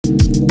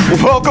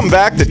Welcome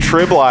back to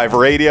Trib Live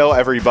Radio,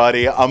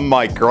 everybody. I'm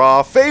Mike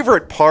Graw.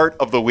 Favorite part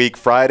of the week,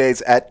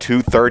 Fridays at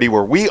 2:30,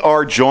 where we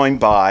are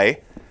joined by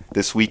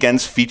this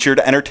weekend's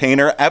featured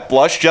entertainer at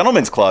Blush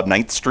Gentlemen's Club,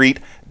 9th Street,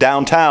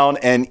 downtown.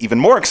 And even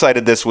more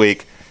excited this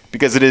week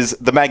because it is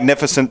the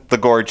magnificent, the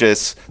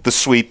gorgeous, the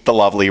sweet, the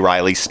lovely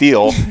Riley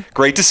Steele.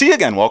 Great to see you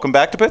again. Welcome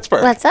back to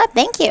Pittsburgh. What's up?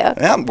 Thank you.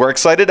 Yeah, we're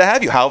excited to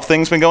have you. How have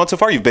things been going so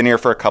far? You've been here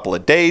for a couple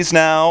of days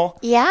now.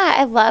 Yeah,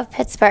 I love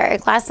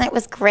Pittsburgh. Last night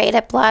was great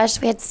at Blush.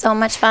 We had so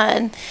much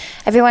fun.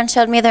 Everyone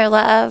showed me their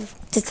love,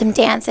 did some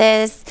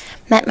dances,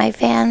 met my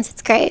fans.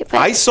 It's great. But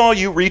I saw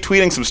you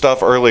retweeting some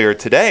stuff earlier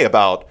today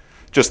about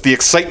just the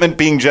excitement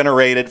being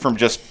generated from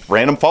just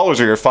random followers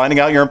of yours finding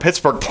out you're in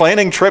Pittsburgh,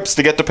 planning trips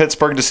to get to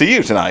Pittsburgh to see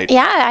you tonight.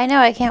 yeah, I know.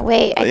 I can't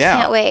wait. I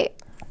can't wait.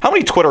 How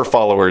many Twitter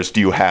followers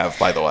do you have,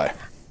 by the way?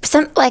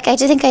 I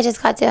think I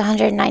just got to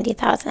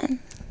 190,000.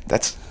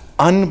 That's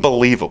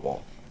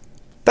unbelievable.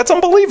 That's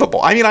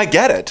unbelievable. I mean, I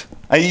get it.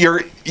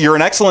 You're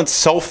an excellent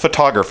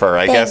self-photographer,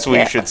 I guess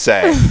we should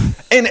say.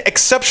 And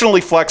exceptionally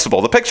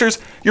flexible. The pictures,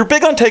 you're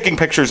big on taking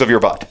pictures of your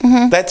butt.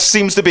 Mm-hmm. That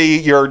seems to be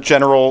your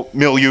general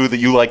milieu that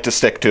you like to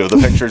stick to, the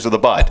pictures of the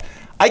butt.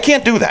 I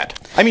can't do that.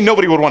 I mean,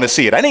 nobody would want to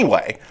see it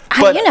anyway.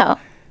 How do you know?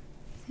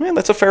 Man,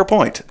 that's a fair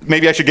point.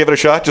 Maybe I should give it a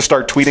shot. Just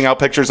start tweeting out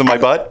pictures of my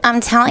butt. I'm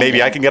telling you.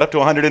 Maybe I can get up to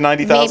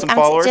 190,000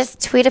 followers.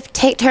 Just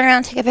turn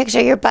around, take a picture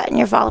of your butt, and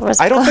your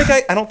followers. I don't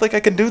think I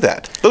can do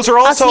that. Those are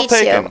all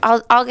self-taken.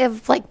 I'll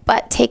give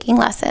butt taking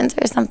lessons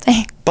or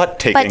something.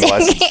 Butt taking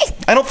lessons.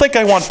 I don't think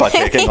I want butt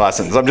taking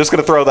lessons. I'm just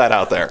going to throw that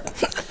out there.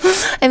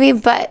 I mean,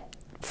 butt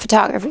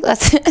photography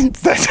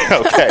lessons.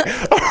 Okay.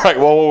 All right.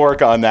 Well, we'll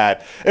work on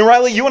that. And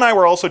Riley, you and I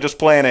were also just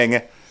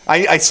planning.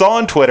 I saw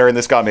on Twitter, and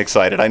this got me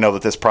excited. I know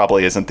that this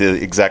probably isn't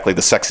exactly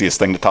the sexiest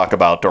thing to talk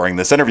about during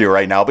this interview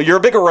right now, but you're a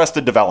big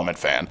Arrested Development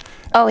fan.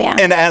 Oh, yeah.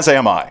 And as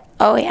am I.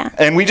 Oh, yeah.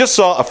 And we just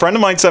saw, a friend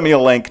of mine sent me a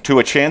link to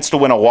a chance to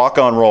win a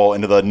walk-on role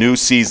into the new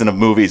season of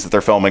movies that they're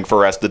filming for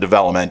Arrested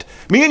Development.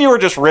 Me and you were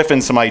just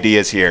riffing some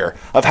ideas here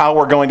of how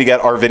we're going to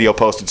get our video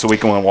posted so we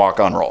can win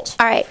walk-on roles.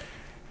 All right.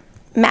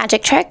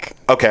 Magic trick.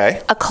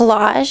 Okay. A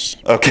collage.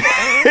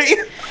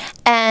 Okay.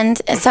 And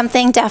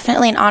something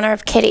definitely in honor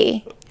of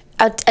Kitty.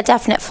 A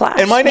definite flash.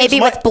 And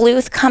maybe with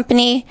Blue's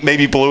company.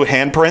 Maybe Blue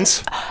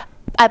handprints.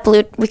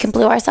 We can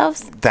blue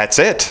ourselves. That's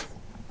it.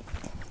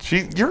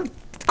 You're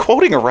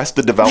quoting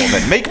Arrested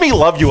Development. Make me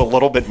love you a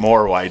little bit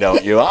more, why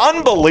don't you?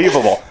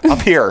 Unbelievable.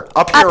 Up here,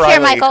 Riley.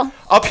 Michael.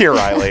 Up here,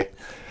 Riley.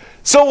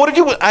 So what did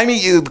you? I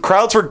mean, the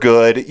crowds were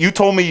good. You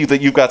told me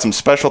that you've got some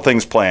special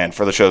things planned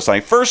for the shows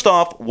tonight. First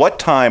off, what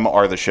time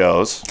are the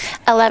shows?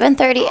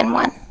 11:30 and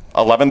 1.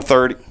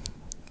 11:30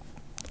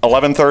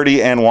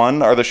 and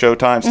 1 are the show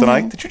times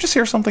tonight. Mm-hmm. Did you just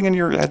hear something in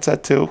your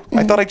headset, too? Mm-hmm.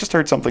 I thought I just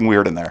heard something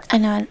weird in there. I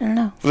know. I don't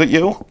know. Was it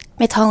you?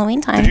 It's Halloween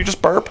time. Did you just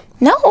burp?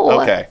 No.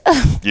 Okay.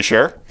 You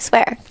sure?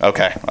 Swear.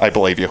 Okay. I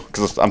believe you,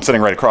 because I'm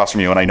sitting right across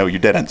from you, and I know you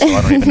didn't, so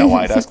I don't even know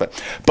why I'd ask that.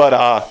 But,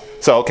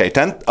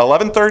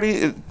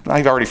 11:30,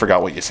 I already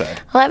forgot what you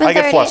said. 11:30. I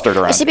get flustered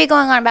around. It should be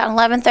going on about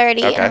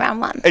 11:30 and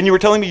around 1. And you were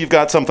telling me you've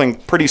got something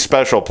pretty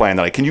special planned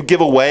tonight. Can you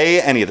give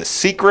away any of the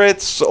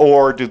secrets,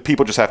 or do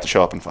people just have to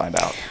show up and find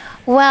out?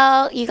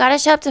 Well, you got to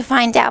show up to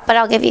find out, but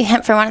I'll give you a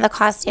hint for one of the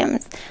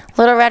costumes.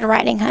 Little Red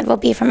Riding Hood will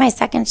be for my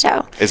second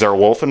show. Is there a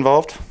wolf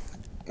involved?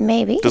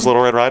 Maybe. Does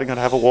Little Red Riding Hood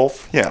have a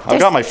wolf? Yeah, I've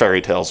got my fairy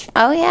tales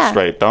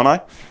straight, don't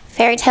I?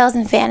 Fairy tales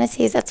and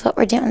fantasies, that's what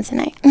we're doing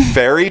tonight.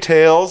 Fairy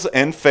tales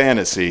and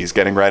fantasies.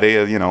 Getting ready,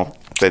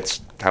 it's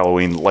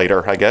Halloween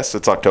later, I guess.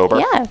 It's October.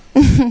 Yeah.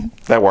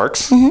 That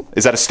works. Mm-hmm.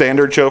 Is that a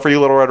standard show for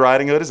you, Little Red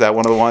Riding Hood? Is that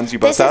one of the ones you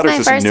bust out, or is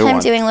this a new one? This is my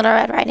first time doing Little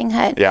Red Riding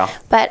Hood. Yeah.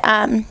 But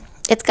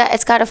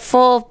it's got a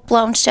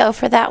full-blown show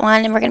for that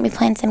one, and we're going to be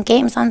playing some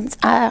games on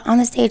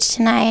the stage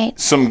tonight.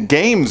 Some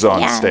games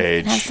on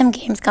stage? Yeah, have some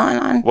games going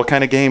on. What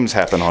kind of games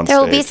happen on stage?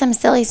 There will be some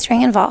silly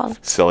string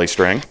involved. Silly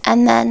string?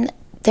 And then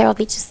there will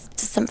be just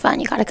some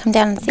fun. You got to come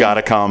down and see. Got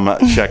to come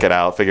check it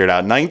out, figure it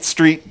out. 9th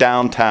Street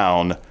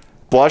downtown,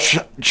 Blush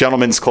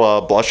Gentlemen's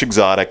Club, Blush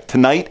Exotic,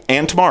 tonight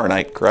and tomorrow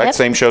night, correct? Yep.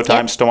 Same show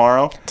times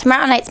tomorrow?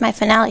 Tomorrow night's my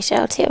finale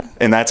show, too.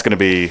 And that's going to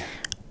be...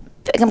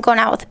 I'm going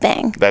out with a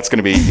bang. That's going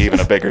to be even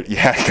a bigger...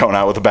 Yeah, going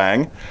out with a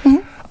bang. Mm-hmm.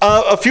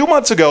 A few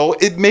months ago,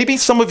 maybe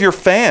some of your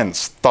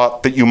fans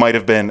thought that you might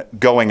have been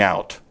going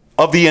out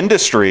of the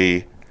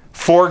industry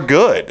for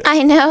good.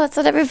 I know, that's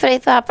what everybody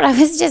thought, but I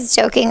was just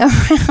joking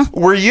around.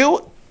 Were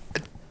you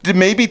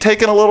maybe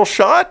taking a little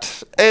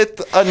shot at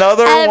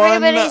another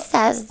one? Everybody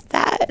says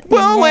that.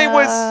 Well, no. It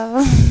was...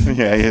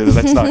 Yeah,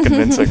 that's not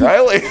convincing,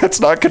 Riley. That's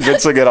not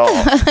convincing at all.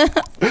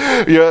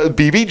 Yeah,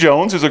 BB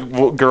Jones is a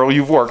girl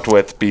you've worked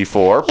with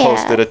before,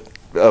 posted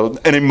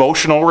an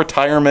emotional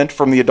retirement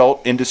from the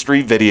adult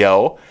industry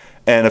video,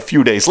 and a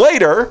few days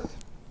later,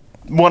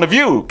 one of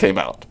you came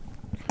out.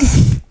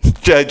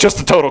 Just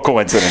a total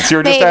coincidence.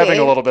 You're just having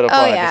a little bit of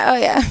fun. Oh,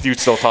 yeah. Do you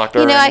still talk to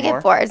her anymore? I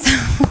get bored.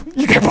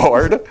 You get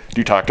bored? Do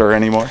you talk to her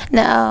anymore?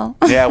 No.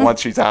 Yeah,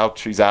 once she's out,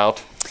 she's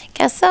out.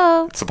 guess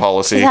so. It's a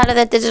policy. She's out of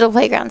the digital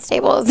playground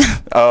stables.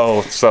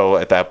 Oh, so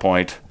at that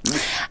point.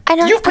 I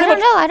don't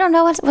know. I don't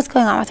know what's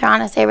going on with her,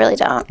 honestly. I really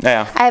don't.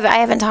 Yeah. I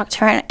haven't talked to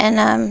her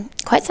in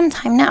quite some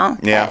time now.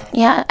 Yeah. But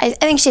yeah, I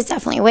think she's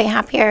definitely way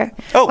happier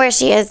where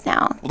she is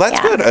now. Well,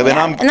 that's good. I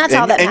mean, and that's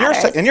all that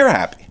matters. And you're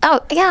happy. Oh,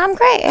 yeah, I'm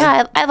great.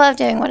 Yeah, I love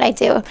doing what I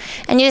do.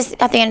 And you just,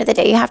 at the end of the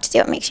day, you have to do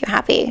what makes you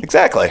happy.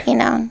 Exactly. You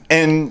know?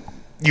 And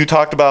you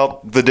talked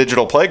about the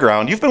digital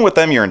playground. You've been with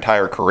them your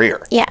entire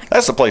carear. Yeah.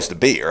 That's the place to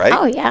be, right?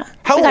 Oh, yeah.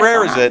 How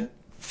rare is it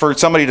for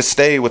somebody to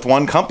stay with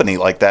one company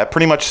like that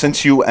pretty much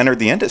since you entered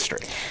the industry?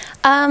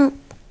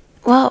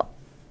 Well,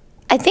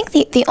 I think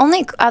the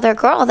only other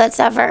girl that's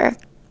ever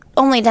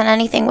only done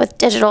anything with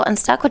digital and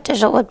stuck with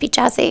digital would be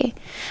Jessie.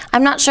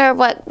 I'm not sure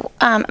what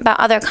about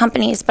other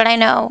companies, but I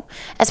know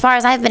as far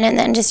as I've been in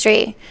the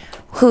industry,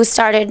 who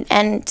started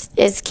and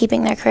is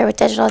keeping their career with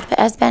digital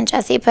has been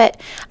Jessie. But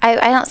I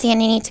don't see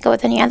any need to go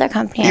with any other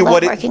company. I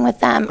love working with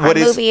them. Our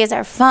movies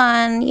are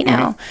fun. You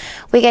know,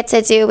 we get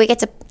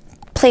to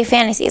play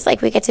fantasies.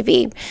 Like we get to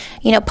be,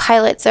 you know,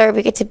 pilots, or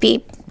we get to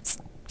be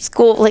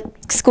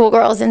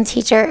schoolgirls and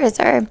teachers,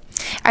 or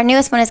our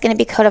newest one is going to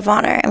be Code of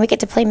Honor, and we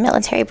get to play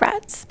military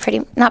brats.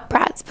 Not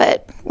brats,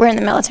 but we're in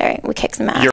the military. We kick some ass.